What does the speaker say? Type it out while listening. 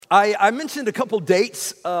I mentioned a couple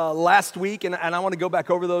dates last week, and I want to go back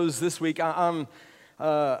over those this week. Again,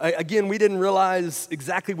 we didn't realize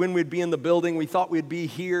exactly when we'd be in the building. We thought we'd be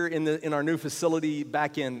here in our new facility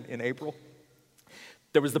back in April.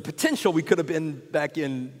 There was the potential we could have been back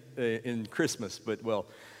in Christmas, but, well,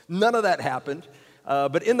 none of that happened.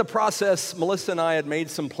 But in the process, Melissa and I had made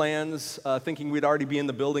some plans, thinking we'd already be in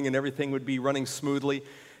the building and everything would be running smoothly.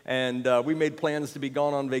 And we made plans to be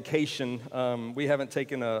gone on vacation. We haven't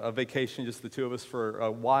taken a vacation, just the two of us, for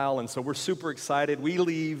a while, and so we're super excited. We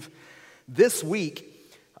leave this week.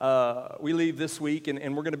 And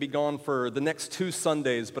we're going to be gone for the next 2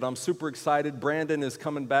 Sundays, but I'm super excited. Brandon is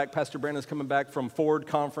coming back. Pastor Brandon is coming back from Ford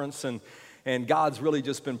Conference, and God's really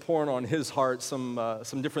just been pouring on his heart some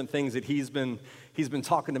different things that he's been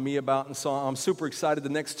talking to me about, and so I'm super excited. The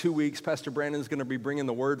next 2 weeks, Pastor Brandon's going to be bringing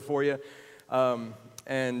the word for you.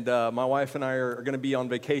 And my wife and I are going to be on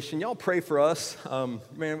vacation. Y'all pray for us.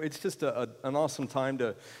 Man, it's just an awesome time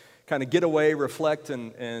to kind of get away, reflect,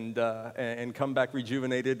 and come back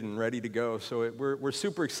rejuvenated and ready to go. So we're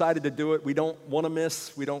super excited to do it. We don't want to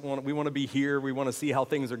miss. We want to be here. We want to see how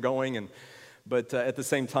things are going. But at the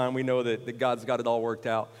same time, we know that God's got it all worked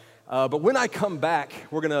out. But when I come back,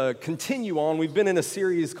 we're going to continue on. We've been in a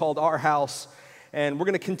series called Our House. And we're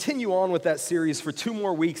going to continue on with that series for 2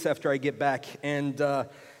 more weeks after I get back. And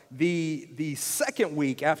the second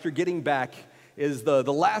week after getting back is the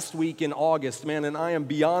last week in August, man, and I am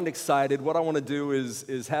beyond excited. What I want to do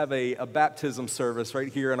is have a baptism service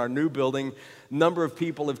right here in our new building. A number of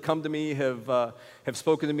people have come to me, have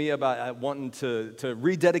spoken to me about wanting to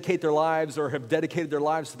rededicate their lives or have dedicated their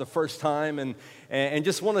lives for the first time, and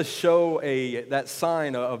just want to show that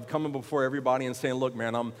sign of coming before everybody and saying, look,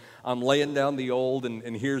 man, I'm laying down the old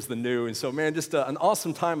and here's the new. And so, man, just an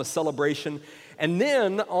awesome time of celebration. And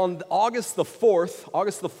then on August the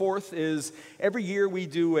 4th is every year we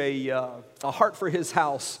do a Heart for His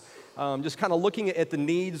House, just kind of looking at the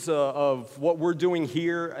needs of what we're doing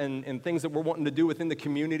here and things that we're wanting to do within the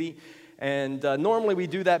community. And normally we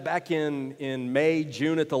do that back in May,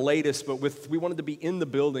 June at the latest, but we wanted to be in the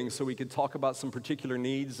building so we could talk about some particular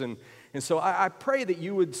needs. And so I pray that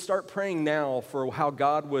you would start praying now for how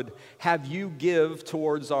God would have you give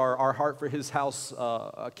towards our Heart for His House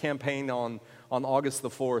campaign on August the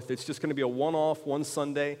 4th. It's just going to be a one-off, one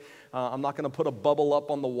Sunday. I'm not going to put a bubble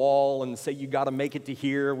up on the wall and say you got to make it to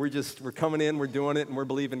here. We're coming in, we're doing it, and we're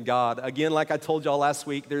believing God. Again, like I told y'all last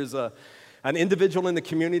week, there's an individual in the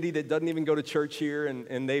community that doesn't even go to church here,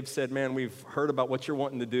 and they've said, man, we've heard about what you're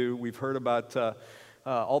wanting to do. We've heard about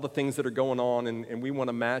all the things that are going on, and we want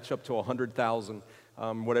to match up to $100,000.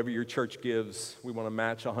 Whatever your church gives, we want to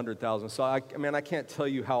match $100,000. So, I can't tell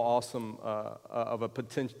you how awesome of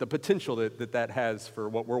the potential that has for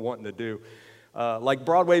what we're wanting to do. Like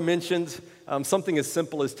Broadway mentioned, something as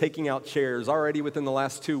simple as taking out chairs. Already within the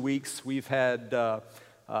last 2 weeks, we've had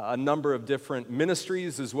a number of different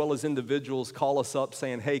ministries as well as individuals call us up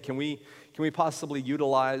saying, hey, can we possibly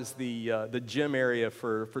utilize the gym area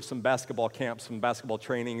for some basketball camps, some basketball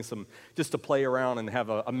training, just to play around and have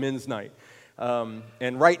a men's night.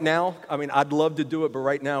 And right now, I'd love to do it, but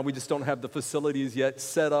right now we just don't have the facilities yet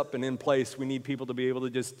set up and in place. We need people to be able to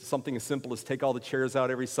just something as simple as take all the chairs out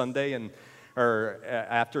every Sunday or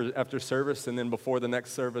after service, and then before the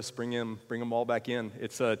next service, bring them all back in.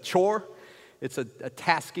 It's a chore. It's a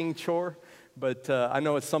tasking chore, but I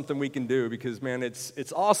know it's something we can do because, man,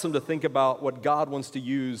 it's awesome to think about what God wants to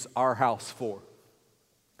use our house for.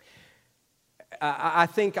 I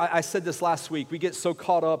think I said this last week. We get so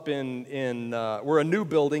caught up in we're a new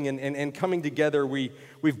building and coming together.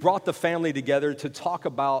 We've brought the family together to talk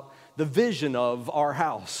about the vision of our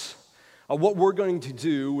house, what we're going to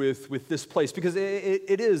do with this place, because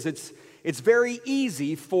it's very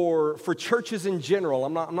easy for churches in general.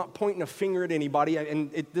 I'm not pointing a finger at anybody,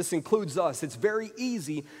 and this includes us. It's very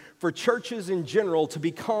easy for churches in general to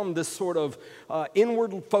become this sort of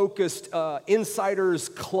inward-focused insiders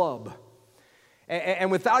club.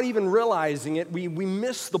 And without even realizing it, we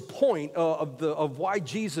miss the point of why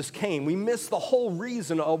Jesus came. We miss the whole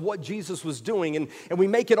reason of what Jesus was doing, and we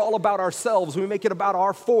make it all about ourselves. We make it about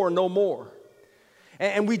our four, no more.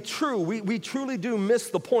 And we truly do miss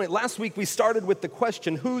the point. Last week we started with the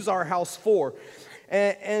question, who's our house for?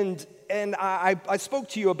 And I spoke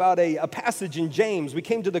to you about a passage in James. We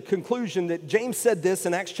came to the conclusion that James said this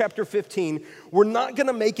in Acts chapter 15, we're not going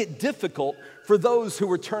to make it difficult for those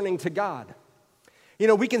who are turning to God.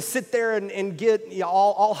 We can sit there and get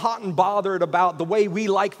all hot and bothered about the way we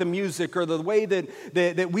like the music or the way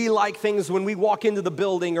that we like things when we walk into the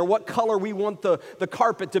building, or what color we want the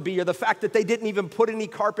carpet to be, or the fact that they didn't even put any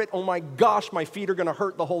carpet. Oh my gosh, my feet are going to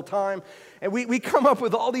hurt the whole time. And we come up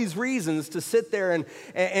with all these reasons to sit there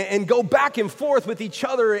and go back and forth with each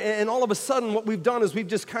other. And all of a sudden what we've done is we've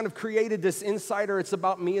just kind of created this insider, it's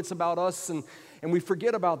about me, it's about us, and we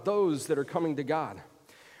forget about those that are coming to God.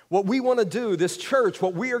 What we want to do, this church,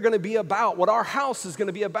 what we are going to be about, what our house is going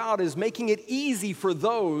to be about, is making it easy for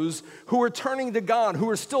those who are turning to God, who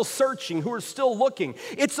are still searching, who are still looking.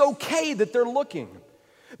 It's okay that they're looking.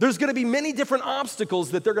 There's going to be many different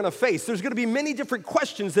obstacles that they're going to face. There's going to be many different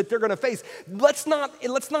questions that they're going to face. Let's not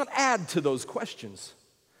add to those questions.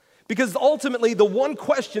 Because ultimately, the one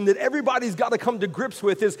question that everybody's got to come to grips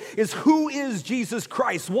with is who is Jesus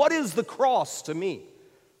Christ? What is the cross to me?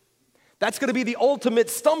 That's going to be the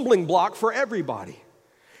ultimate stumbling block for everybody.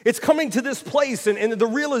 It's coming to this place and the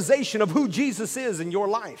realization of who Jesus is in your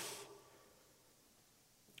life.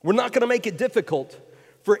 We're not going to make it difficult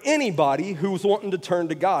for anybody who's wanting to turn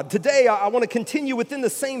to God. Today, I want to continue within the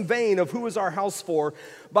same vein of who is our house for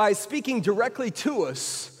by speaking directly to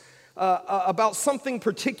us about something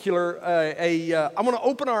particular. I want to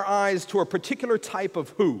open our eyes to a particular type of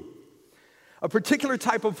who. A particular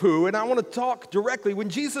type of who, and I want to talk directly. When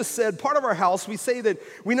Jesus said, part of our house,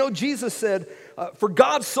 we know Jesus said, for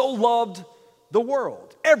God so loved the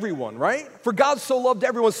world, everyone, right? For God so loved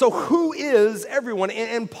everyone. So who is everyone?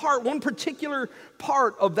 And one particular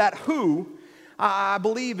part of that who, I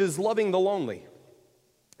believe, is loving the lonely.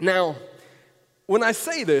 Now, when I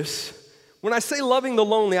say loving the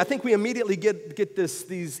lonely, I think we immediately get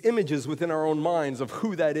these images within our own minds of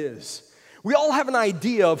who that is. We all have an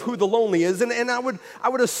idea of who the lonely is, and I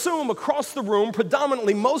would assume across the room,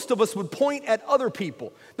 predominantly, most of us would point at other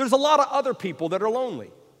people. There's a lot of other people that are lonely.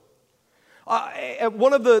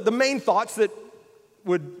 One of the main thoughts that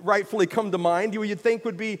would rightfully come to mind, you'd think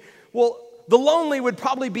would be, well, the lonely would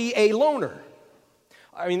probably be a loner.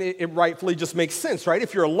 I mean, it rightfully just makes sense, right?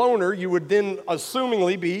 If you're a loner, you would then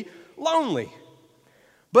assumingly be lonely.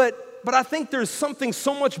 But I think there's something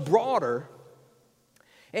so much broader.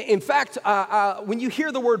 In fact, when you hear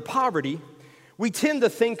the word poverty, we tend to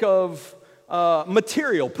think of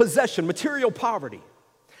material poverty.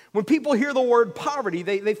 When people hear the word poverty,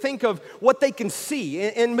 they think of what they can see.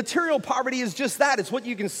 And material poverty is just that, it's what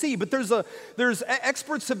you can see. But there's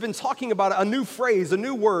experts have been talking about a new phrase, a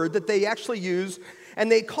new word that they actually use, and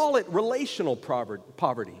they call it relational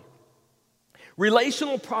poverty.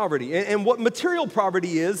 Relational poverty, and what material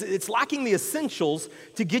poverty is, it's lacking the essentials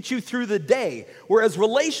to get you through the day, whereas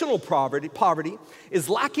relational poverty is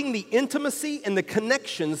lacking the intimacy and the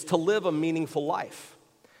connections to live a meaningful life.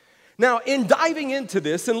 Now, in diving into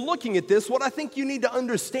this and looking at this, what I think you need to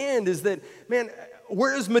understand is that, man,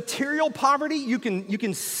 whereas material poverty, you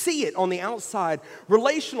can see it on the outside,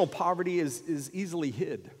 relational poverty is easily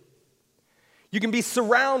hid. You can be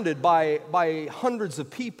surrounded by hundreds of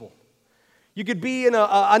people. You could be in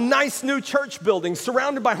a nice new church building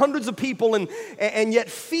surrounded by hundreds of people and yet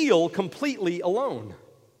feel completely alone.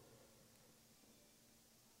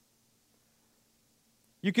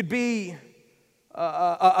 You could be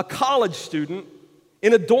a college student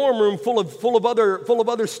in a dorm room full of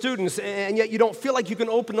other students, and yet you don't feel like you can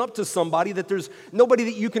open up to somebody, that there's nobody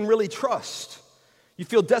that you can really trust. You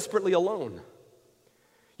feel desperately alone.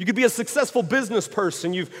 You could be a successful business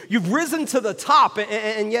person. You've risen to the top,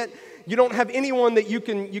 and yet you don't have anyone that you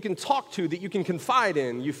can talk to, that you can confide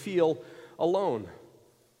in. You feel alone.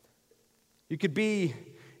 You could be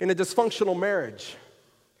in a dysfunctional marriage,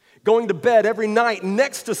 going to bed every night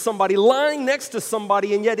next to somebody, lying next to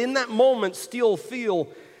somebody, and yet in that moment still feel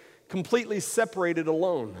completely separated,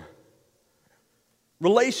 alone.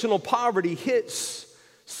 Relational poverty hits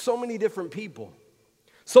so many different people.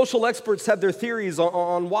 Social experts have their theories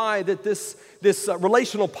on why that this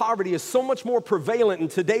relational poverty is so much more prevalent in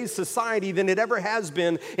today's society than it ever has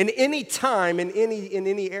been in any time, in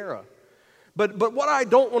any era. But what I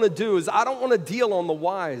don't want to do is I don't want to deal on the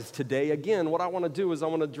whys today. Again, what I want to do is I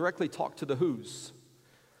want to directly talk to the whos.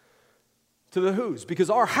 To the whos. Because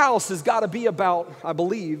our house has got to be about, I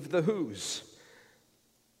believe, the whos.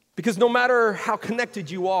 Because no matter how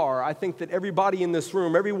connected you are, I think that everybody in this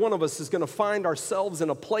room, every one of us is going to find ourselves in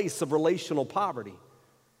a place of relational poverty,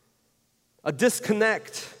 a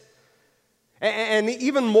disconnect. And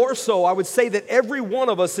even more so, I would say that every one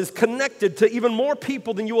of us is connected to even more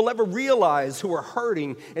people than you will ever realize who are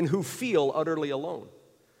hurting and who feel utterly alone.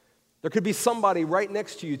 There could be somebody right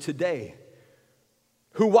next to you today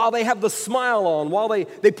who, while they have the smile on, while they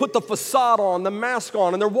put the facade on, the mask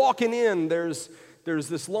on, and they're walking in, there's there's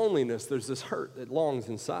this loneliness, there's this hurt that longs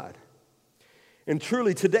inside. And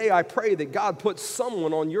truly today I pray that God puts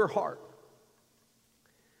someone on your heart.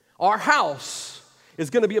 Our house is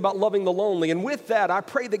going to be about loving the lonely. And with that, I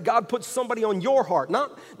pray that God puts somebody on your heart,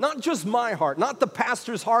 not just my heart, not the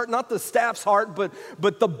pastor's heart, not the staff's heart,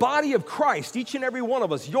 but the body of Christ, each and every one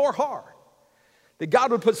of us, your heart. That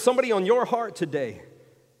God would put somebody on your heart today.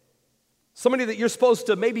 Somebody that you're supposed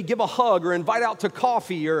to maybe give a hug or invite out to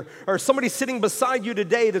coffee, or somebody sitting beside you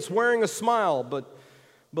today that's wearing a smile. But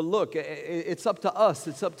look, it's up to us,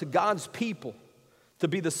 it's up to God's people to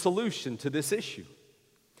be the solution to this issue.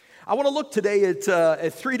 I want to look today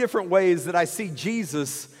at three different ways that I see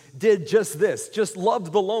Jesus did just this, just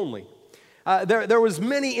loved the lonely. There was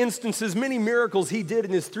many instances, many miracles he did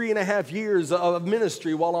in his 3.5 years of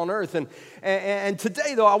ministry while on earth. And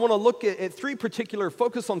today, though, I want to look at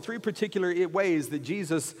focus on three particular ways that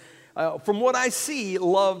Jesus, from what I see,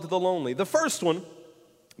 loved the lonely. The first one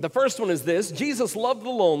is this: Jesus loved the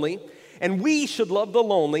lonely, and we should love the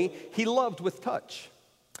lonely. He loved with touch.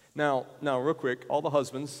 Now, real quick, all the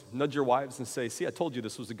husbands, nudge your wives and say, see, I told you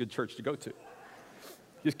this was a good church to go to.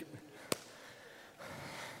 Just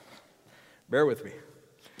bear with me.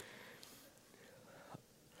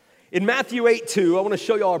 In Matthew 8:2, I want to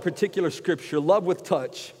show you all a particular scripture, love with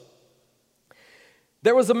touch.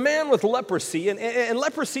 There was a man with leprosy, and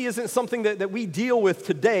leprosy isn't something that we deal with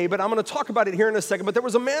today, but I'm going to talk about it here in a second. But there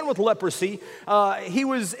was a man with leprosy. He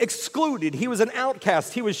was excluded. He was an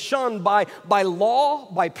outcast. He was shunned by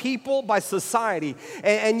law, by people, by society.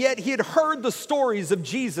 And yet he had heard the stories of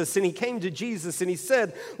Jesus, and he came to Jesus and he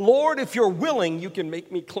said, Lord, if you're willing, you can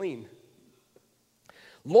make me clean.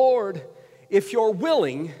 Lord, if you're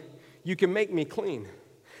willing, you can make me clean.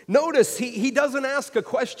 Notice he doesn't ask a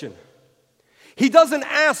question. He doesn't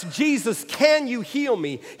ask Jesus, can you heal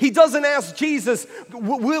me? He doesn't ask Jesus,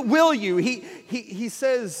 will you? He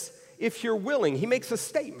says, if you're willing. He makes a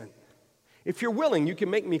statement. If you're willing, you can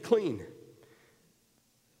make me clean.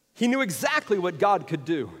 He knew exactly what God could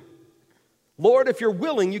do. Lord, if you're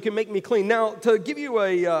willing, you can make me clean. Now, to give you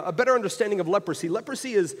a better understanding of leprosy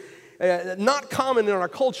is not common in our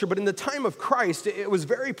culture, but in the time of Christ, it was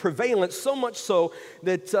very prevalent, so much so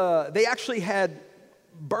that they actually had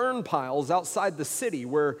burn piles outside the city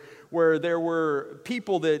where there were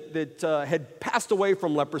people that had passed away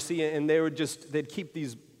from leprosy, and they'd keep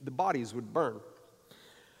the bodies would burn.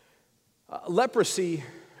 Leprosy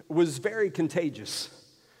was very contagious,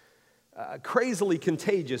 crazily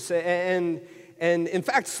contagious, and in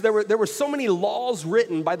fact, there were so many laws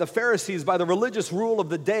written by the Pharisees, by the religious rule of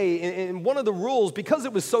the day. And one of the rules, because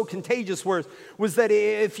it was so contagious, was that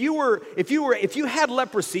if you had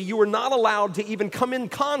leprosy, you were not allowed to even come in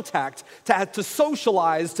contact, to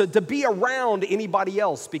socialize, to be around anybody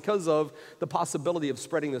else because of the possibility of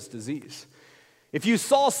spreading this disease. If you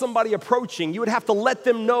saw somebody approaching, you would have to let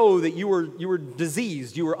them know that you were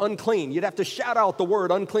diseased, you were unclean. You'd have to shout out the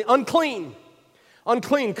word unclean, unclean.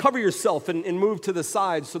 Unclean, cover yourself and move to the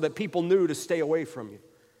side so that people knew to stay away from you.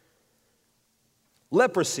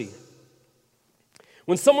 Leprosy.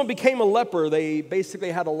 When someone became a leper, they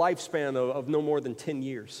basically had a lifespan of no more than 10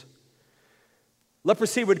 years.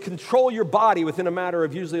 Leprosy would control your body within a matter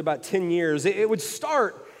of usually about 10 years. It would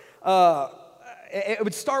start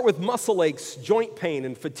with muscle aches, joint pain,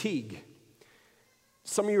 and fatigue.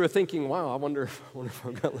 Some of you are thinking, wow, I wonder if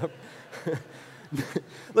I've got leprosy.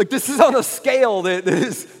 Look, this is on a scale that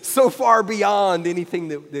is so far beyond anything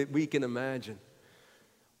that we can imagine.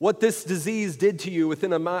 What this disease did to you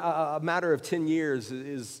within a matter of 10 years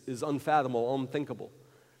is unfathomable, unthinkable.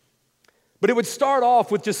 But it would start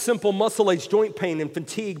off with just simple muscle aches, joint pain, and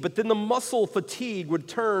fatigue, but then the muscle fatigue would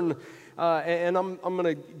turn, and I'm going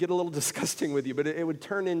to get a little disgusting with you, but it would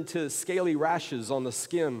turn into scaly rashes on the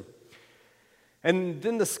skin. And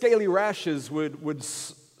then the scaly rashes would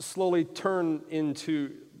slowly turn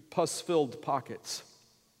into pus-filled pockets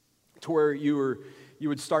to where you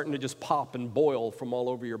would start to just pop and boil from all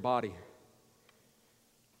over your body.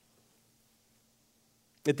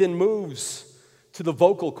 It then moves to the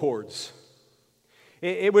vocal cords.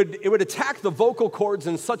 It would attack the vocal cords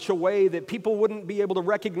in such a way that people wouldn't be able to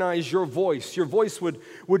recognize your voice. Your voice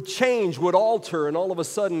would change, would alter, and all of a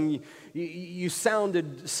sudden you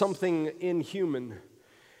sounded something inhuman.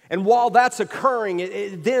 And while that's occurring,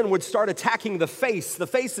 it then would start attacking the face. The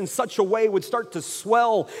face in such a way would start to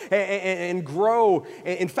swell and grow.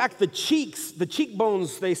 In fact, the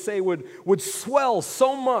cheekbones, they say, would swell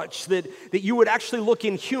so much that you would actually look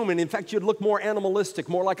inhuman. In fact, you'd look more animalistic,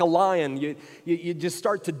 more like a lion. You'd just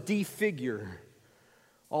start to defigure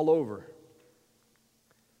all over.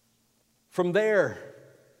 From there,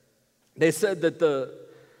 they said that the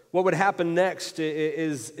what would happen next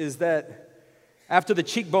is that after the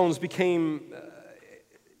cheekbones became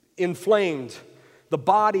inflamed, the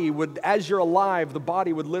body would, as you're alive, the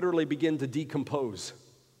body would literally begin to decompose.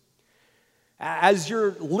 As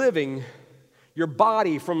you're living, your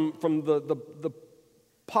body from the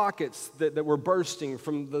pockets that were bursting,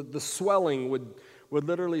 from the swelling would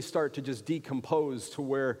literally start to just decompose to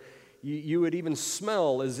where you would even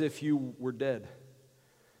smell as if you were dead.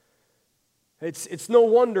 It's no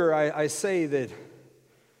wonder I say that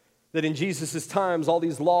in Jesus' times all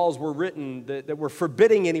these laws were written that were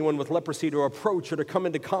forbidding anyone with leprosy to approach or to come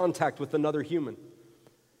into contact with another human.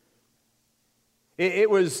 It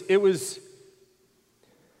was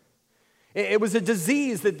a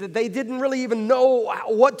disease that they didn't really even know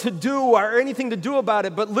what to do or anything to do about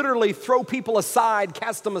it, but literally throw people aside,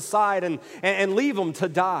 cast them aside, and leave them to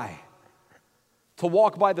die, to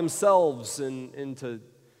walk by themselves and to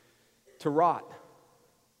rot.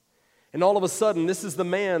 And all of a sudden, this is the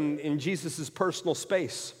man in Jesus' personal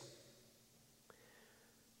space.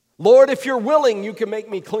 Lord, if you're willing, you can make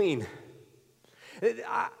me clean.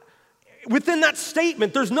 Within that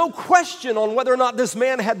statement, there's no question on whether or not this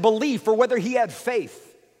man had belief or whether he had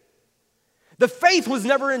faith. The faith was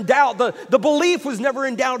never in doubt. The belief was never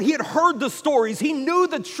in doubt. He had heard the stories. He knew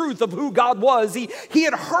the truth of who God was. He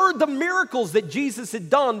had heard the miracles that Jesus had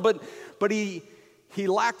done, but he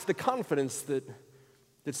lacked the confidence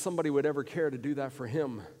that somebody would ever care to do that for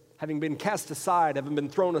him. Having been cast aside, having been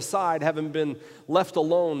thrown aside, having been left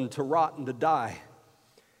alone to rot and to die.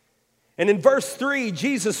 And in verse 3,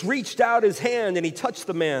 Jesus reached out his hand and he touched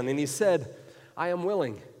the man and he said, I am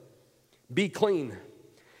willing, be clean.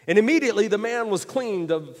 And immediately the man was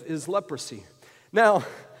cleaned of his leprosy. Now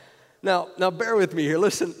bear with me here.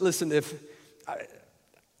 Listen, if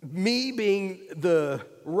me being the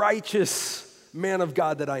righteous man of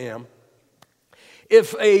God that I am,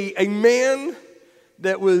 if a man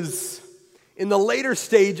that was in the later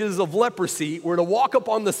stages of leprosy were to walk up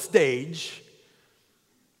on the stage,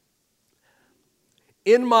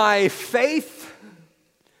 in my faith,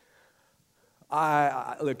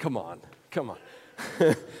 look, come on.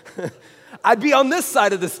 I'd be on this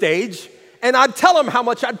side of the stage, and I'd tell him how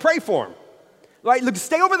much I'd pray for him. Right? Look,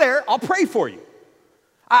 stay over there. I'll pray for you.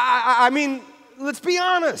 I mean, let's be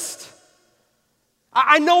honest.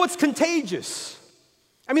 I know it's contagious.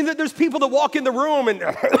 I mean, there's people that walk in the room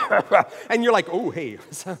and you're like, oh, hey.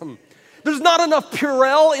 There's not enough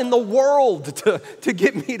Purell in the world to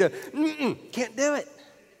get me to, can't do it.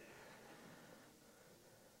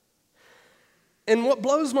 And what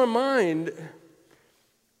blows my mind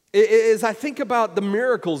is I think about the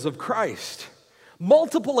miracles of Christ.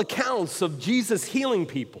 Multiple accounts of Jesus healing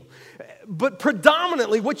people. But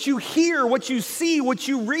predominantly what you hear, what you see, what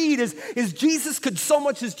you read is Jesus could so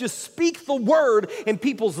much as just speak the word and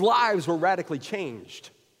people's lives were radically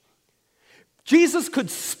changed. Jesus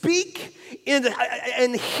could speak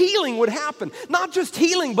and healing would happen. Not just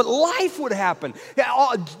healing, but life would happen.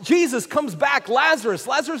 Jesus comes back, Lazarus.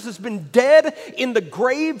 Lazarus has been dead in the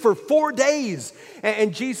grave for 4 days.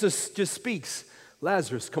 And Jesus just speaks,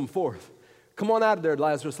 Lazarus, come forth. Come on out of there,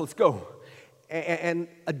 Lazarus, let's go. And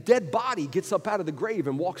a dead body gets up out of the grave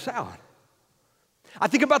and walks out. I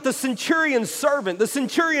think about the centurion's servant. The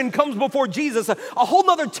centurion comes before Jesus. A whole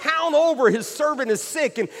other town over, his servant is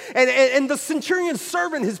sick. And the centurion's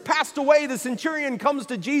servant has passed away. The centurion comes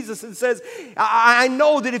to Jesus and says, I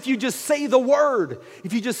know that if you just say the word,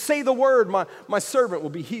 my servant will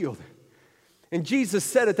be healed. And Jesus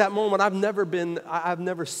said at that moment, I've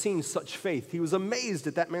never seen such faith. He was amazed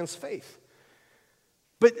at that man's faith.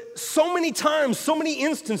 But so many times, so many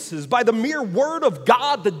instances, by the mere word of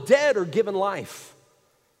God, the dead are given life.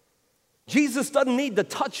 Jesus doesn't need to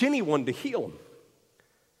touch anyone to heal them.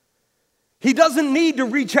 He doesn't need to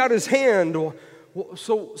reach out his hand.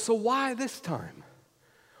 So why this time?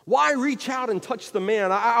 Why reach out and touch the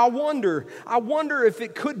man? I wonder if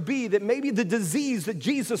it could be that maybe the disease that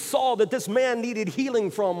Jesus saw that this man needed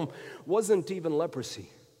healing from wasn't even leprosy.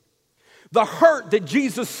 The hurt that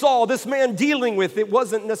Jesus saw this man dealing with, it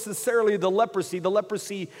wasn't necessarily the leprosy. The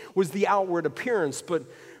leprosy was the outward appearance, but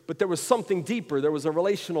there was something deeper. There was a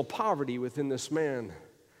relational poverty within this man.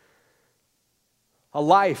 A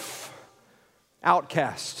life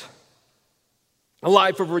outcast. A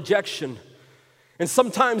life of rejection. And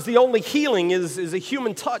sometimes the only healing is a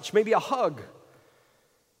human touch, maybe a hug.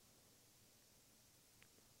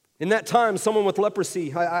 In that time, someone with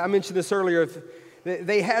leprosy, I mentioned this earlier,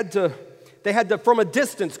 they had to, from a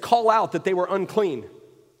distance, call out that they were unclean.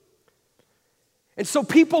 And so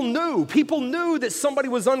people knew that somebody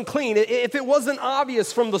was unclean. If it wasn't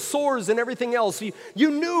obvious from the sores and everything else,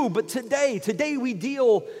 you knew. But today we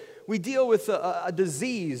deal we deal with a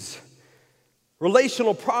disease,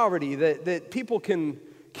 relational poverty, that people can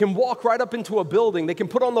walk right up into a building. They can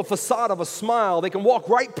put on the facade of a smile. They can walk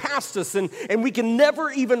right past us, and we can never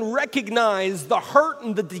even recognize the hurt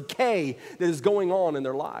and the decay that is going on in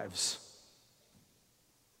their lives.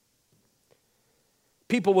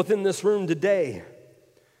 People within this room today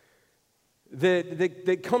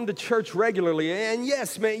that come to church regularly, and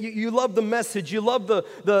yes, man, you love the message, you love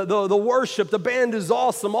the worship, the band is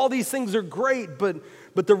awesome, all these things are great, but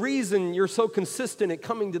the reason you're so consistent at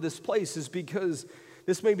coming to this place is because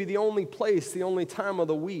this may be the only place, the only time of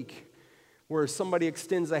the week where somebody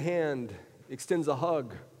extends a hand, extends a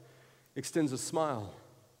hug, extends a smile.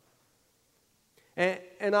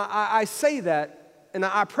 And I say that, and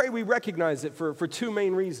I pray we recognize it for two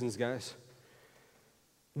main reasons, guys.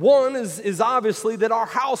 One is obviously that our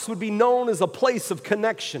house would be known as a place of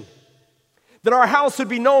connection, that our house would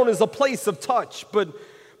be known as a place of touch,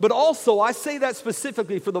 but also I say that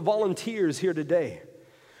specifically for the volunteers here today.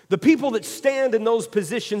 The people that stand in those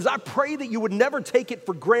positions, I pray that you would never take it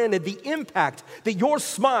for granted the impact that your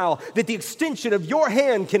smile, that the extension of your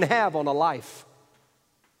hand can have on a life.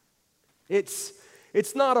 It's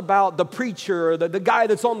not about the preacher or the guy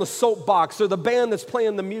that's on the soapbox or the band that's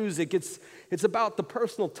playing the music. It's about the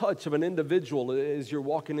personal touch of an individual as you're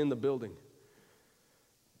walking in the building.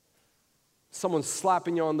 Someone's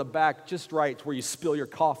slapping you on the back just right where you spill your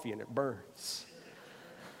coffee and it burns.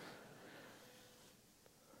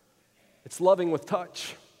 It's loving with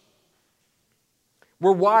touch.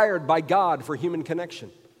 We're wired by God for human connection.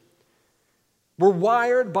 We're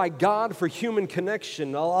wired by God for human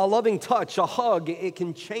connection. A loving touch, a hug, it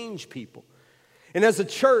can change people. And as a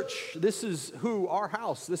church, this is who our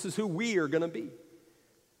house, this is who we are going to be.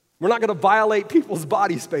 We're not going to violate people's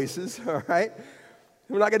body spaces, all right?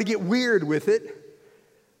 We're not going to get weird with it.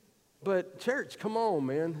 But church, come on,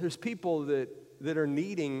 man. There's people that are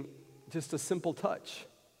needing just a simple touch.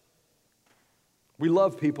 We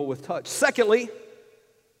love people with touch. Secondly,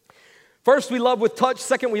 first we love with touch.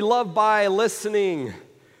 Second, we love by listening.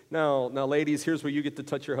 Now, ladies, here's where you get to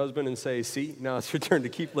touch your husband and say, see, now it's your turn to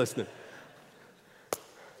keep listening.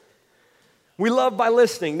 We love by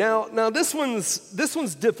listening. Now this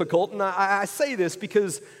one's difficult, and I say this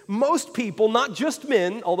because most people, not just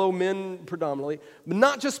men, although men predominantly, but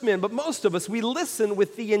not just men, but most of us, we listen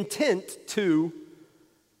with the intent to,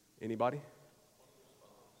 anybody?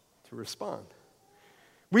 To respond.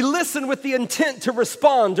 We listen with the intent to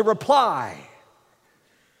respond, to reply.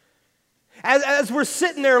 As we're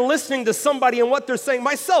sitting there listening to somebody and what they're saying,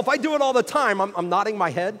 myself, I do it all the time. I'm nodding my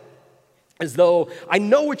head as though I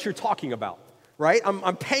know what you're talking about, right?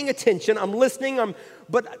 I'm paying attention, I'm listening,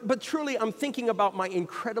 but truly I'm thinking about my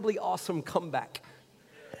incredibly awesome comeback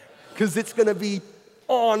because it's going to be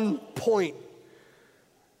on point.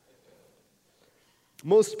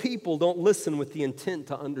 Most people don't listen with the intent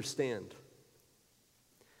to understand.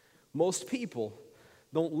 Most people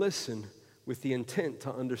don't listen with the intent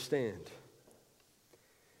to understand.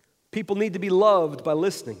 People need to be loved by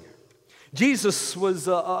listening. Jesus was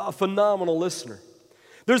a phenomenal listener.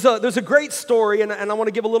 There's a great story, and I want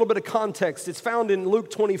to give a little bit of context. It's found in Luke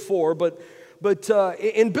 24, but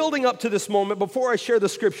in building up to this moment, before I share the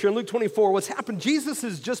scripture, in Luke 24, what's happened, Jesus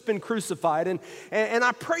has just been crucified, and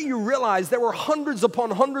I pray you realize there were hundreds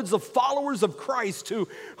upon hundreds of followers of Christ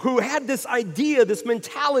who had this idea, this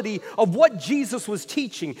mentality of what Jesus was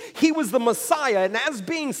teaching. He was the Messiah, and as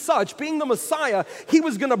being such, being the Messiah, he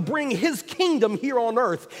was going to bring his kingdom here on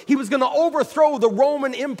earth. He was going to overthrow the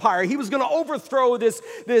Roman Empire. He was going to overthrow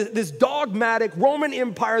this dogmatic Roman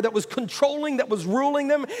Empire that was controlling, that was ruling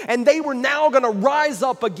them, and they were now going to rise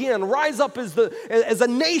up again, rise up as a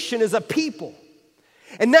nation, as a people.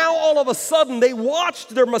 And now all of a sudden they watched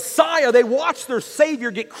their Messiah, they watched their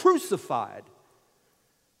Savior get crucified.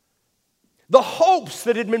 The hopes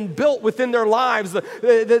that had been built within their lives,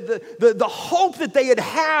 the hope that they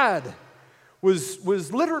had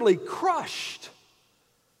was literally crushed.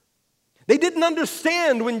 They didn't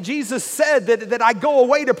understand when Jesus said that I go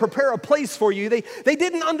away to prepare a place for you. They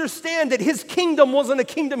didn't understand that his kingdom wasn't a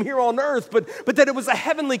kingdom here on earth, but that it was a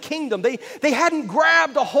heavenly kingdom. They hadn't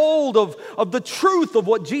grabbed a hold of the truth of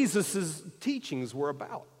what Jesus' teachings were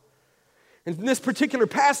about. And in this particular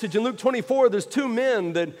passage in Luke 24, there's two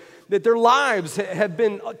men that their lives have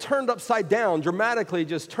been turned upside down, dramatically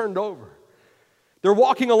just turned over. They're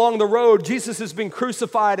walking along the road. Jesus has been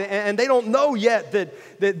crucified, and they don't know yet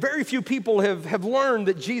that very few people have learned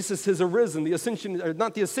that Jesus has arisen. The ascension, or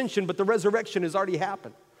not the ascension, but the resurrection has already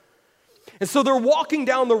happened. And so they're walking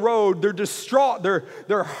down the road. They're distraught.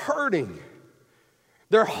 They're hurting.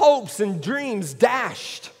 Their hopes and dreams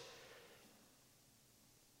dashed.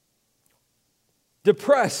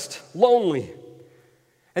 depressed, lonely.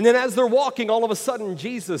 And then as they're walking, all of a sudden,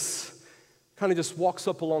 Jesus kind of just walks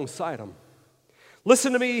up alongside them.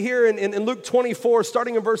 Listen to me here in Luke 24,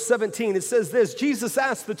 starting in verse 17. It says this: Jesus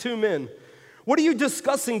asked the two men, "What are you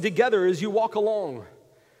discussing together as you walk along?"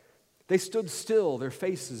 They stood still, their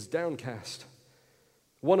faces downcast.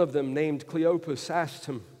 One of them, named Cleopas, asked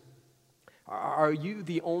him, "Are you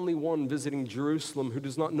the only one visiting Jerusalem who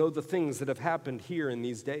does not know the things that have happened here in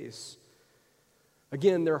these days?"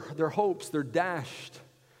 Again, their hopes, they're dashed.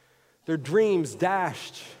 Their dreams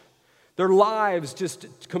dashed. Their lives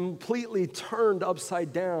just completely turned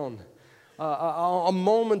upside down. A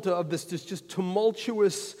moment of this just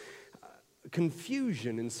tumultuous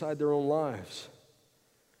confusion inside their own lives.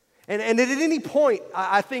 And at any point,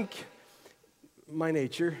 I think my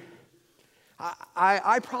nature,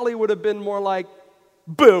 I probably would have been more like,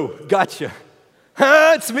 "Boo, gotcha.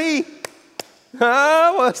 It's me.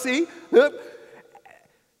 Well, see."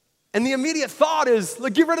 And the immediate thought is,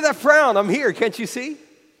 look, get rid of that frown. I'm here, can't you see?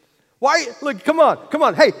 Why? Look, come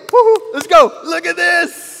on. Hey, woo-hoo, let's go. Look at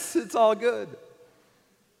this. It's all good.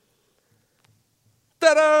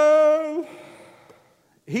 Ta-da!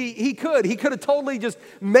 He could have totally just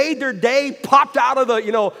made their day, popped out of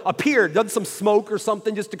the, appeared, done some smoke or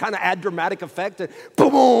something just to kind of add dramatic effect. And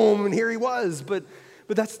boom, and here he was. But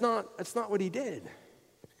that's not what he did.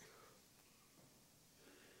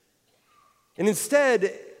 And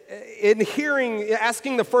instead, in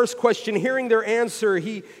asking the first question, hearing their answer,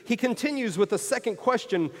 he continues with a second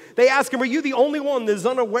question. They ask him, "Are you the only one that is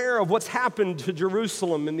unaware of what's happened to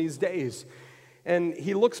Jerusalem in these days?" And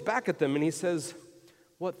he looks back at them and he says,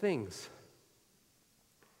 "What things?"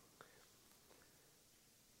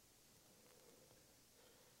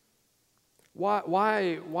 Why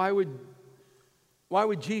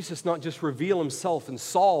would Jesus not just reveal himself and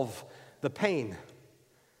solve the pain?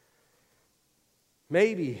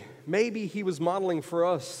 Maybe he was modeling for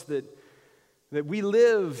us that we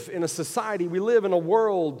live in a society, we live in a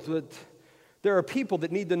world that there are people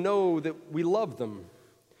that need to know that we love them.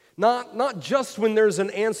 Not just when there's an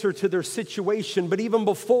answer to their situation, but even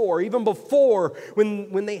before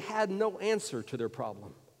when they had no answer to their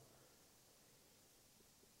problem.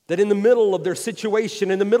 That in the middle of their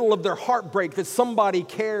situation, in the middle of their heartbreak, that somebody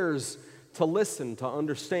cares to listen, to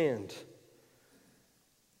understand.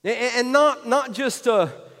 And not just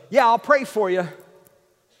yeah, I'll pray for you.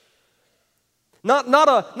 Not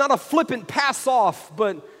a flippant pass off,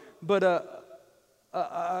 but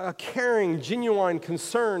a caring, genuine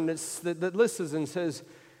concern that listens and says,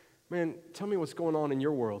 "Man, tell me what's going on in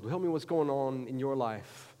your world. Tell me what's going on in your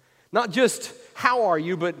life. Not just how are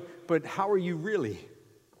you, but how are you really?"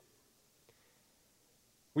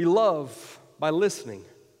 We love by listening.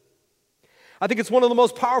 I think it's one of the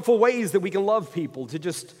most powerful ways that we can love people, to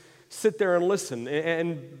just sit there and listen.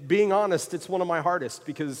 And being honest, it's one of my hardest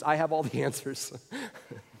because I have all the answers.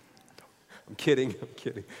 I'm kidding.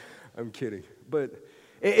 But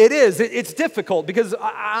it's difficult because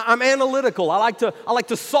I'm analytical. I like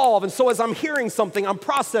to solve. And so as I'm hearing something, I'm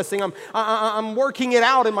processing, I'm working it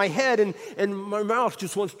out in my head, and my mouth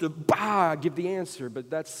just wants to give the answer. But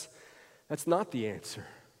that's not the answer.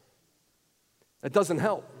 That doesn't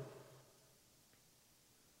help.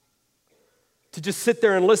 To just sit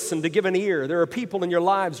there and listen, to give an ear. There are people in your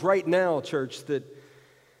lives right now, church, that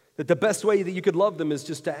the best way that you could love them is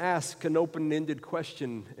just to ask an open-ended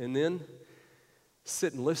question and then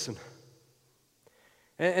sit and listen.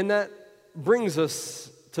 And that brings us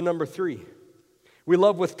to number 3. We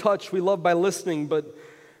love with touch, we love by listening, but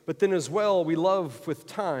then as well, we love with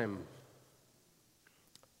time.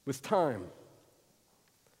 With time.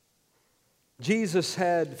 Jesus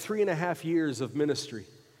had 3.5 years of ministry.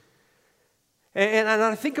 And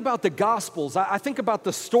I think about the Gospels, I think about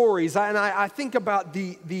the stories, and I think about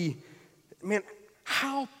man,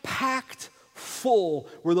 how packed full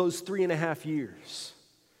were those 3.5 years?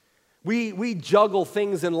 We juggle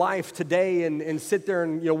things in life today and sit there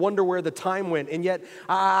and wonder where the time went. And yet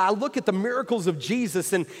I look at the miracles of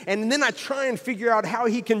Jesus and then I try and figure out how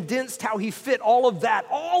he condensed, how he fit all of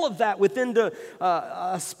that within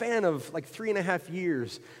a span of like 3.5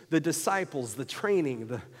 years. The disciples, the training,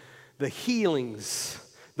 the healings,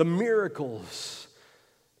 the miracles,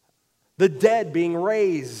 the dead being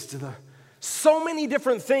raised, so many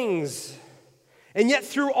different things. And yet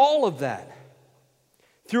through all of that,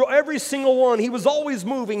 through every single one, he was always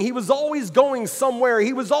moving. He was always going somewhere.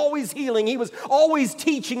 He was always healing. He was always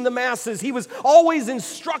teaching the masses. He was always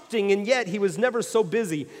instructing, and yet he was never so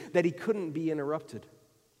busy that he couldn't be interrupted.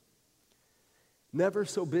 Never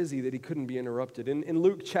so busy that he couldn't be interrupted. In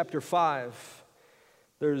Luke chapter 5,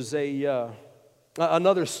 there's a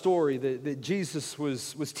another story that Jesus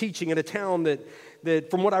was teaching in a town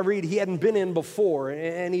that from what I read, he hadn't been in before.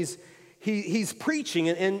 And he's preaching.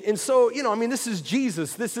 And so, I mean, this is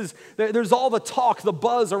Jesus. There's all the talk, the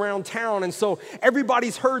buzz around town. And so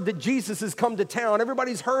everybody's heard that Jesus has come to town.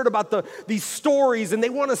 Everybody's heard about these stories, and they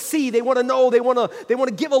want to see, they want to know, they want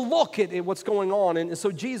to give a look at what's going on. And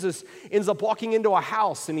so Jesus ends up walking into a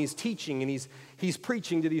house, and he's teaching, and he's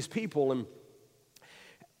preaching to these people.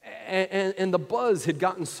 And the buzz had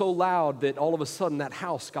gotten so loud that all of a sudden that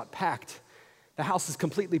house got packed. The house is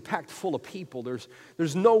completely packed full of people.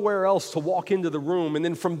 There's nowhere else to walk into the room. And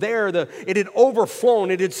then from there, it had overflown.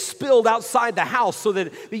 It had spilled outside the house so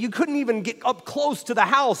that you couldn't even get up close to the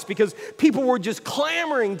house because people were just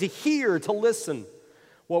clamoring to hear, to listen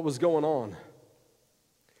what was going on.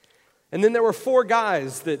 And then there were 4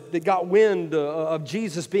 guys that got wind of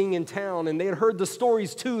Jesus being in town, and they had heard the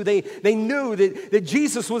stories too. They knew that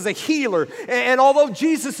Jesus was a healer. And although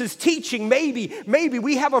Jesus is teaching, maybe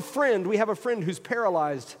we have a friend who's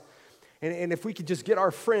paralyzed. And if we could just get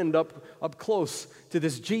our friend up close to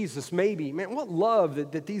this Jesus, maybe. Man, what love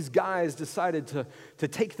that these guys decided to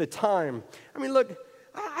take the time. I mean, look,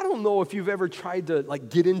 I don't know if you've ever tried to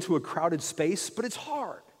get into a crowded space, but it's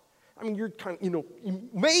hard. I mean, you're kind of,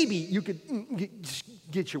 maybe you could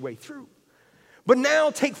get your way through. But now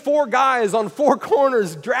take 4 guys on 4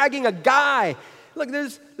 corners dragging a guy. Look,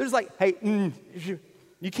 there's hey,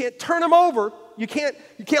 you can't turn him over. You can't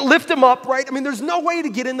lift him up, right? I mean, there's no way to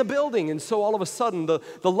get in the building. And so all of a sudden, the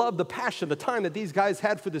love, the passion, the time that these guys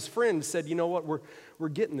had for this friend said, you know what, we're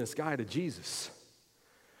getting this guy to Jesus.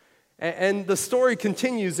 And the story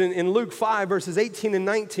continues in Luke 5, verses 18 and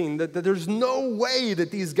 19, that there's no way that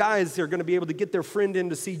these guys are going to be able to get their friend in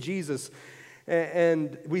to see Jesus.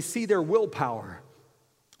 And we see their willpower.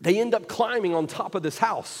 They end up climbing on top of this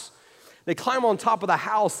house. They climb on top of the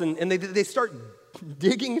house, and they start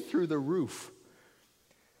digging through the roof,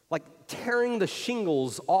 like tearing the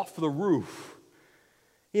shingles off the roof.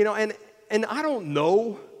 And I don't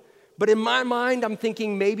know, but in my mind, I'm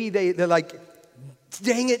thinking maybe they're like,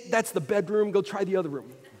 dang it, that's the bedroom. Go try the other room.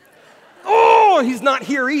 Oh, he's not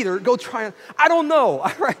here either. Go try it. I don't know.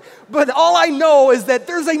 All right. But all I know is that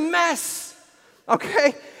there's a mess.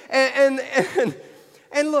 Okay? And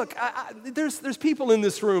look, there's people in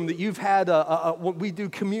this room that you've had, we do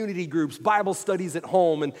community groups, Bible studies at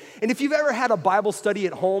home. And if you've ever had a Bible study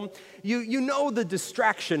at home, you know the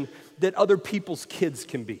distraction that other people's kids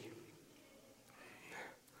can be.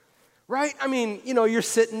 Right? I mean, you're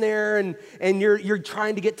sitting there and you're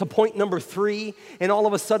trying to get to point number 3, and all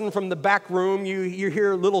of a sudden from the back room, you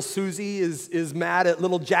hear little Susie is mad at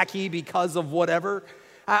little Jackie because of whatever.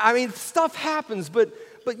 I mean, stuff happens, but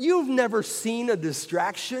you've never seen a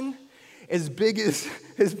distraction as big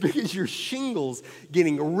as your shingles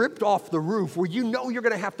getting ripped off the roof, where you're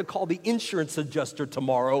going to have to call the insurance adjuster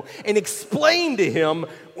tomorrow and explain to him,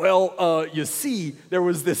 well, you see, there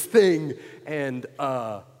was this thing, and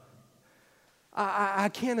I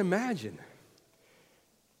can't imagine.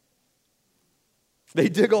 They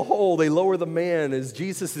dig a hole, they lower the man as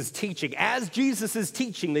Jesus is teaching. As Jesus is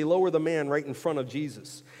teaching, they lower the man right in front of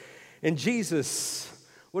Jesus. And Jesus,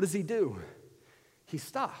 what does he do? He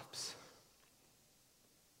stops.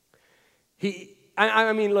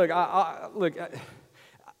 I mean, look,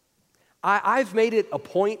 I've made it a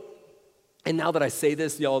point. And now that I say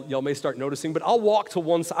this, y'all may start noticing, but I'll walk to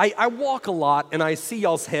one side. I walk a lot, and I see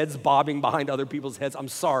y'all's heads bobbing behind other people's heads. I'm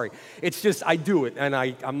sorry. It's just I do it, and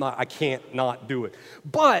I can't not do it.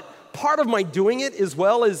 But part of my doing it as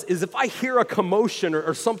well is if I hear a commotion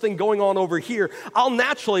or something going on over here, I'll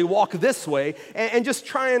naturally walk this way and just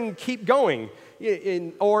try and keep going.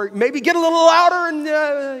 Or maybe get a little louder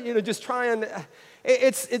and just try and,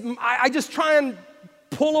 I just try and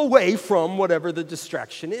pull away from whatever the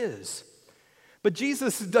distraction is. But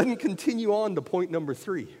Jesus doesn't continue on to point number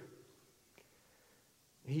 3.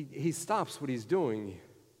 He stops what he's doing.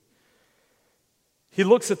 He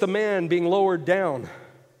looks at the man being lowered down,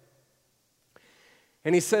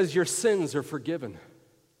 and he says, your sins are forgiven.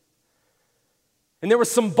 And there was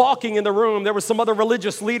some balking in the room. There were some other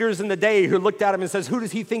religious leaders in the day who looked at him and says, who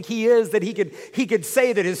does he think he is that he could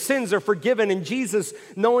say that his sins are forgiven? And Jesus,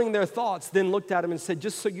 knowing their thoughts, then looked at him and said,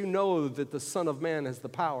 just so you know that the Son of Man has the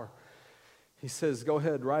power. He says, go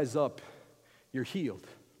ahead, rise up, you're healed.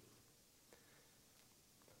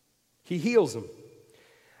 He heals him.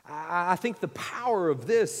 I think the power of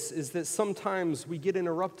this is that sometimes we get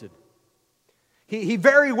interrupted. He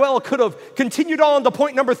very well could have continued on to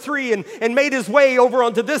point number 3 and made his way over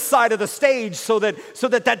onto this side of the stage so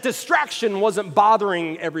that distraction wasn't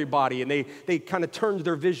bothering everybody, and they kind of turned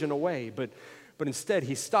their vision away. But but instead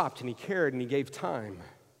he stopped and he cared and he gave time.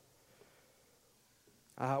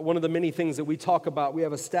 One of the many things that we talk about, we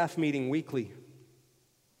have a staff meeting weekly.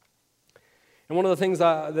 And one of the things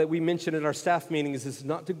that we mention at our staff meetings is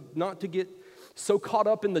not to get so caught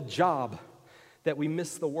up in the job that we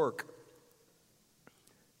miss the work.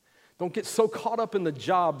 Don't get so caught up in the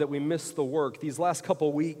job that we miss the work. These last couple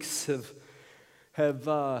of weeks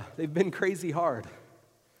they've been crazy hard.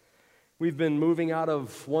 We've been moving out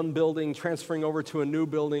of one building, transferring over to a new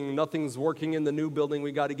building. Nothing's working in the new building.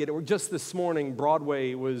 We got to get it. Just this morning,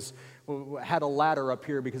 Broadway had a ladder up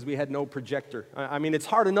here because we had no projector. I mean, it's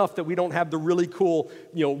hard enough that we don't have the really cool,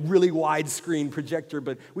 really widescreen projector,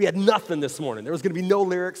 but we had nothing this morning. There was going to be no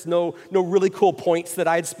lyrics, no really cool points that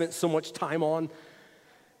I had spent so much time on.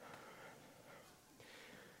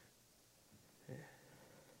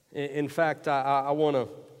 In fact, I want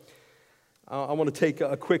to take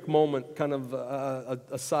a quick moment, kind of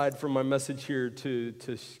aside from my message here, to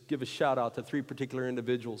give a shout out to three particular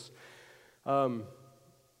individuals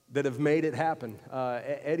that have made it happen.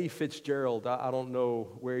 Eddie Fitzgerald, I don't know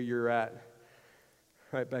where you're at,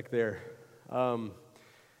 right back there.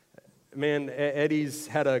 Man, Eddie's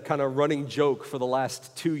had a kind of running joke for the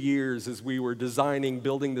last 2 years as we were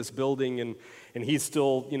building this building, and he's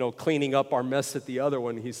still, cleaning up our mess at the other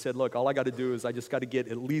one. He said, look, all I got to do is I just got to get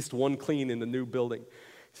at least one clean in the new building.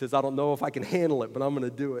 He says, I don't know if I can handle it, but I'm going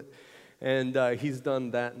to do it. And he's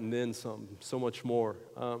done that and then some, so much more.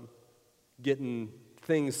 Getting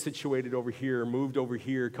things situated over here, moved over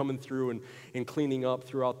here, coming through and cleaning up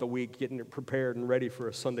throughout the week, getting it prepared and ready for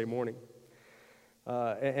a Sunday morning.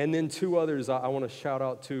 And then two others I want to shout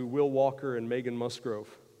out to, Will Walker and Megan Musgrove.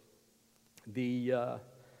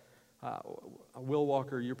 Will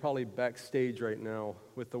Walker, you're probably backstage right now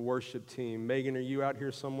with the worship team. Megan, are you out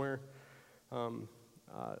here somewhere?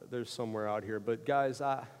 There's somewhere out here. But guys,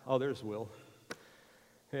 there's Will.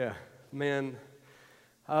 Yeah, man.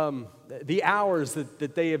 The hours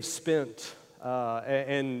that they have spent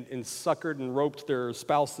and suckered and roped their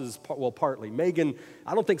spouses, well, partly. Megan,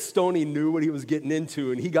 I don't think Stoney knew what he was getting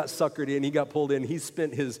into, and he got suckered in, he got pulled in. He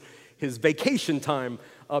spent his vacation time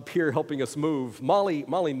up here helping us move.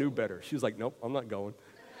 Molly knew better. She was like, nope, I'm not going.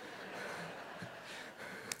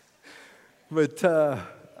 But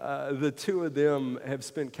the two of them have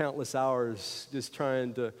spent countless hours just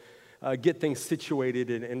trying to get things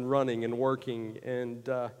situated and running and working. And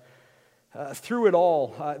through it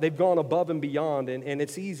all, they've gone above and beyond, and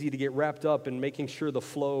it's easy to get wrapped up in making sure the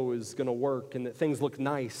flow is going to work and that things look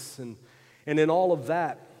nice. And in all of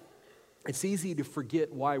that, it's easy to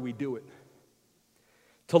forget why we do it,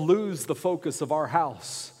 to lose the focus of our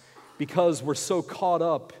house because we're so caught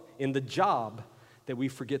up in the job that we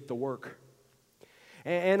forget the work.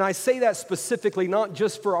 And I say that specifically not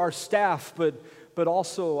just for our staff, but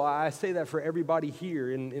also I say that for everybody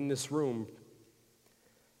here in this room.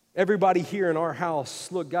 Everybody here in our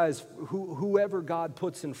house. Look, guys, whoever God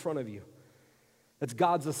puts in front of you, that's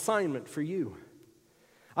God's assignment for you.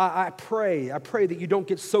 I pray that you don't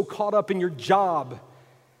get so caught up in your job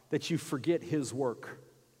that you forget His work.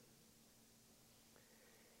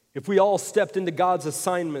 If we all stepped into God's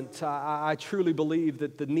assignment, I truly believe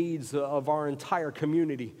that the needs of our entire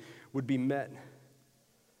community would be met.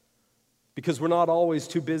 Because we're not always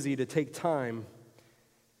too busy to take time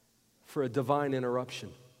for a divine interruption.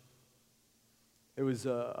 It was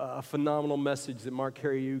a phenomenal message that Mark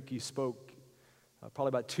Kariuki spoke probably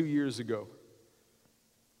about 2 years ago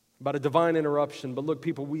about a divine interruption. But look,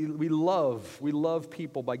 people, we love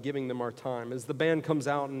people by giving them our time. As the band comes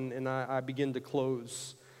out and I begin to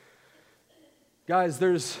close, guys,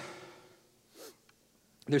 there's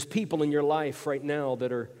people in your life right now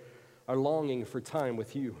that are longing for time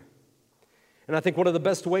with you. And I think one of the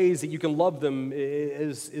best ways that you can love them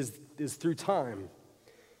is through time,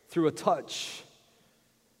 through a touch,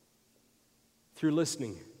 through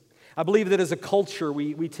listening. I believe that as a culture,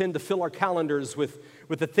 we tend to fill our calendars with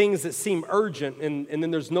the things that seem urgent, and then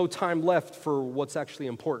there's no time left for what's actually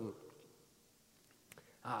important.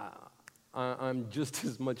 I'm just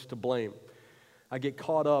as much to blame. I get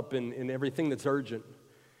caught up in everything that's urgent,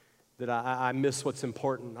 that I miss what's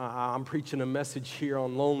important. I'm preaching a message here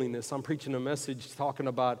on loneliness. I'm preaching a message talking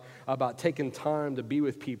about taking time to be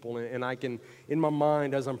with people. And I can, in my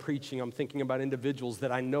mind, as I'm preaching, I'm thinking about individuals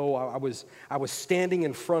that I know I was standing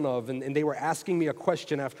in front of, and they were asking me a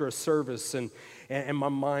question after a service, and my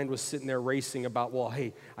mind was sitting there racing about, well,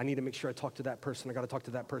 hey, I need to make sure I talk to that person. I got to talk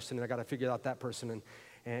to that person, and I got to figure out that person.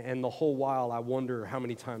 And the whole while, I wonder how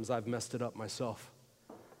many times I've messed it up myself.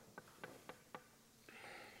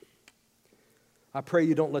 I pray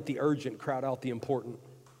you don't let the urgent crowd out the important.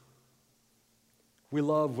 We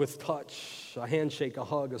love with touch, a handshake, a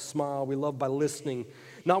hug, a smile. We love by listening,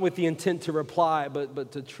 not with the intent to reply,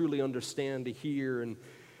 but to truly understand, to hear. And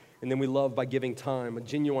then we love by giving time, a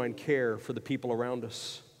genuine care for the people around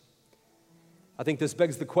us. I think this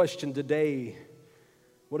begs the question today,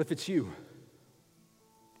 what if it's you?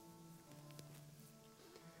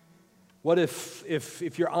 What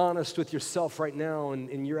if you're honest with yourself right now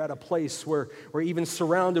and you're at a place where even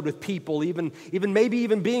surrounded with people, even maybe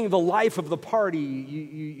even being the life of the party,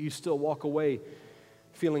 you still walk away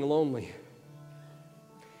feeling lonely?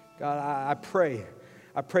 God, I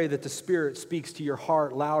pray that the Spirit speaks to your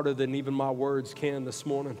heart louder than even my words can this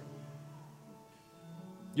morning.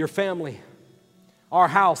 Your family, our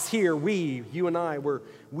house here, you and I,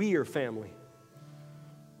 we are family.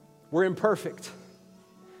 We're imperfect.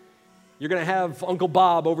 You're going to have Uncle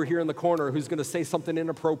Bob over here in the corner who's going to say something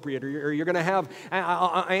inappropriate, or you're going to have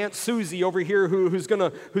Aunt Susie over here who's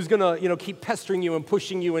going to keep pestering you and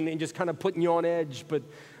pushing you and just kind of putting you on edge. But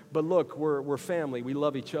look, we're family. We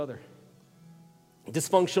love each other.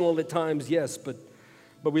 Dysfunctional at times, yes, but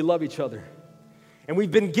we love each other. And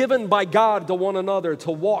we've been given by God to one another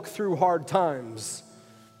to walk through hard times.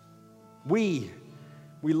 We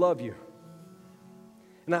love you.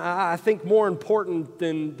 And I think more important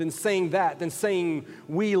than saying that, than saying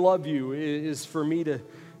we love you, is for me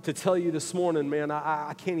to tell you this morning, man,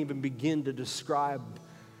 I can't even begin to describe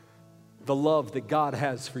the love that God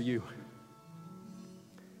has for you.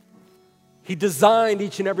 He designed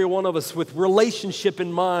each and every one of us with relationship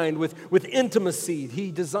in mind, with intimacy.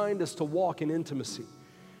 He designed us to walk in intimacy.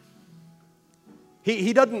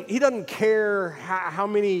 He doesn't care how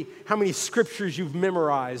many scriptures you've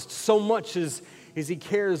memorized, so much as He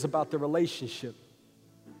cares about the relationship.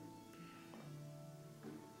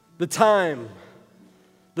 The time,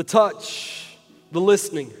 the touch, the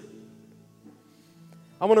listening.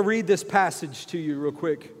 I want to read this passage to you real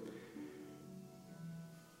quick.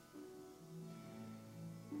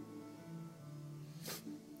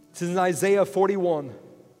 It's in Isaiah 41.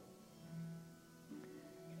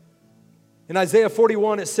 In Isaiah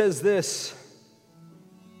 41, it says this: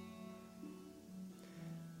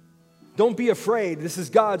 don't be afraid. This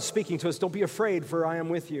is God speaking to us. Don't be afraid, for I am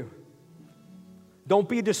with you. Don't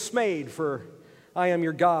be dismayed, for I am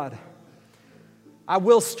your God. I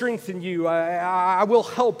will strengthen you. I will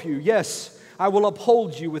help you. Yes, I will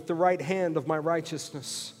uphold you with the right hand of my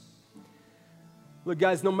righteousness. Look,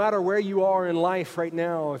 guys, no matter where you are in life right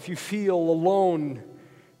now, if you feel alone,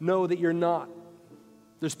 know that you're not.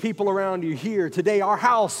 There's people around you here. Today, our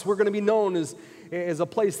house, we're going to be known as a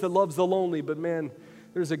place that loves the lonely, but man,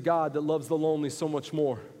 there's a God that loves the lonely so much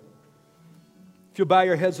more. If you'll bow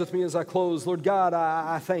your heads with me as I close. Lord God,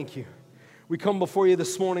 I thank you. We come before you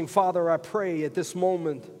this morning. Father, I pray at this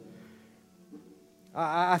moment,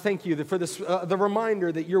 I thank you for this, the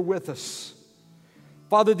reminder that you're with us.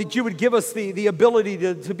 Father, that you would give us the ability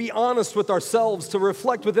to be honest with ourselves, to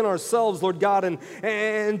reflect within ourselves, Lord God,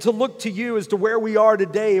 and to look to you as to where we are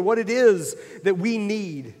today, what it is that we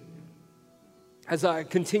need. As I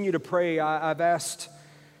continue to pray, I've asked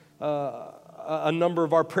a number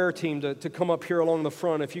of our prayer team to come up here along the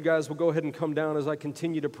front. If you guys will go ahead and come down as I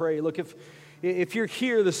continue to pray. Look, if you're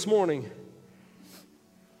here this morning,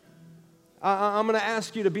 I'm going to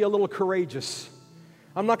ask you to be a little courageous.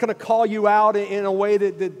 I'm not going to call you out in a way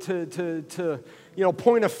that to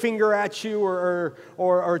point a finger at you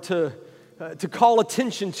or to call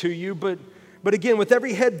attention to you. But again, with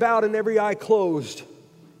every head bowed and every eye closed,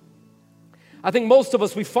 I think most of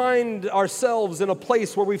us, we find ourselves in a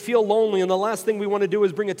place where we feel lonely, and the last thing we want to do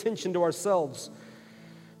is bring attention to ourselves.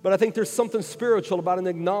 But I think there's something spiritual about an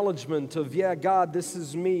acknowledgement of, yeah, God, this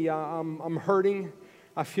is me. I'm hurting.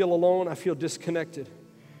 I feel alone. I feel disconnected.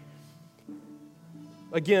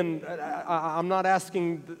 Again, I'm not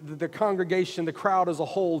asking the congregation, the crowd as a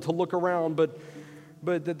whole to look around, but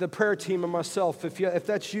the prayer team and myself, if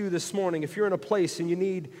that's you this morning, if you're in a place and you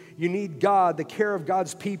need God, the care of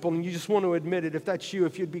God's people, and you just want to admit it, if that's you,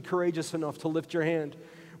 if you'd be courageous enough to lift your hand,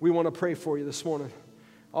 we want to pray for you this morning.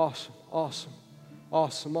 Awesome, awesome,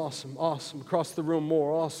 awesome, awesome, awesome. Across the room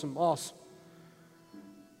more. Awesome, awesome,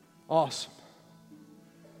 awesome,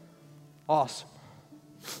 awesome.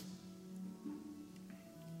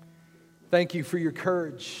 Thank you for your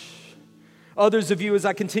courage. Others of you, as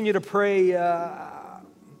I continue to pray,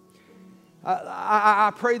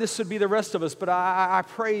 I pray this would be the rest of us, but I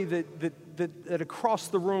pray that across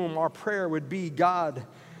the room our prayer would be, God,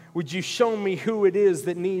 would you show me who it is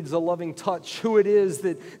that needs a loving touch, who it is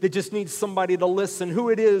that just needs somebody to listen,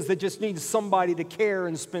 who it is that just needs somebody to care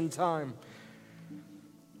and spend time.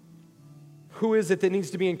 Who is it that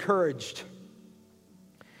needs to be encouraged?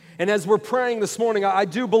 And as we're praying this morning, I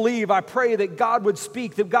do believe, I pray that God would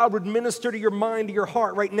speak, that God would minister to your mind, to your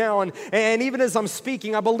heart right now. And even as I'm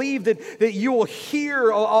speaking, I believe that you will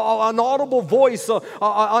hear an audible voice,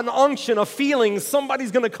 an unction, a feeling.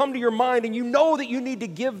 Somebody's going to come to your mind, and you know that you need to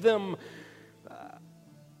give them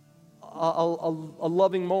a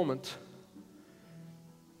loving moment.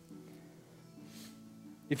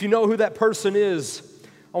 If you know who that person is,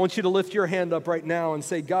 I want you to lift your hand up right now and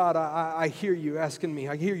say, God, I hear you asking me.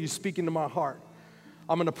 I hear you speaking to my heart.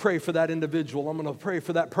 I'm going to pray for that individual. I'm going to pray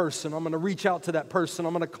for that person. I'm going to reach out to that person.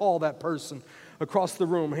 I'm going to call that person across the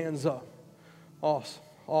room. Hands up. Awesome,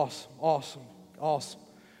 awesome, awesome, awesome.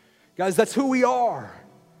 Guys, that's who we are.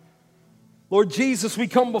 Lord Jesus, we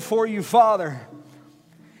come before you, Father.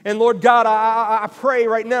 And Lord God, I pray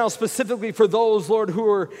right now specifically for those, Lord, who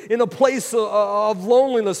are in a place of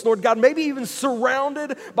loneliness, Lord God, maybe even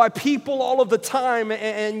surrounded by people all of the time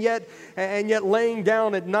and yet laying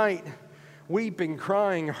down at night, weeping,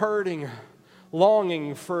 crying, hurting,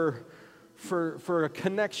 longing for a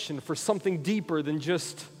connection, for something deeper than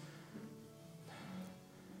just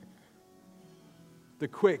the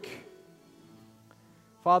quick.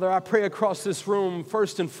 Father, I pray across this room,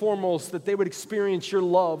 first and foremost, that they would experience your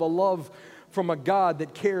love, a love from a God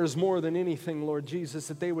that cares more than anything, Lord Jesus,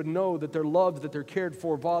 that they would know that they're loved, that they're cared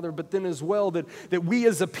for, Father, but then as well that we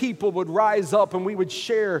as a people would rise up and we would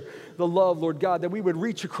share the love, Lord God, that we would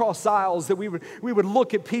reach across aisles, that we would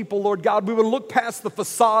look at people, Lord God, we would look past the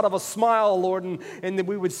facade of a smile, Lord, and that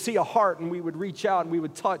we would see a heart and we would reach out and we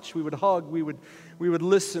would touch, we would hug, we would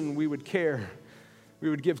listen, we would care, we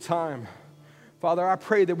would give time. Father, I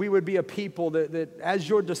pray that we would be a people that as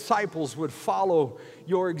your disciples would follow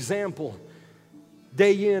your example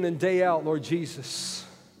day in and day out, Lord Jesus.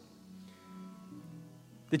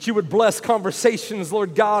 That you would bless conversations,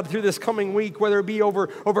 Lord God, through this coming week, whether it be over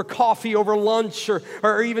coffee, over lunch,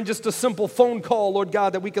 or even just a simple phone call, Lord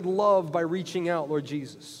God, that we could love by reaching out, Lord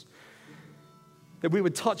Jesus. That we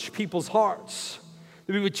would touch people's hearts.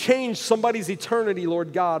 That we would change somebody's eternity,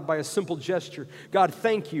 Lord God, by a simple gesture. God,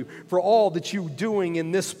 thank you for all that you're doing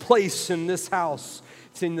in this place, in this house.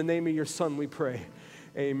 It's in the name of your Son we pray.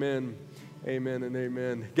 Amen, amen, and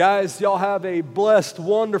amen. Guys, y'all have a blessed,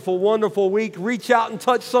 wonderful, wonderful week. Reach out and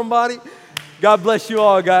touch somebody. God bless you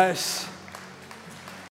all, guys.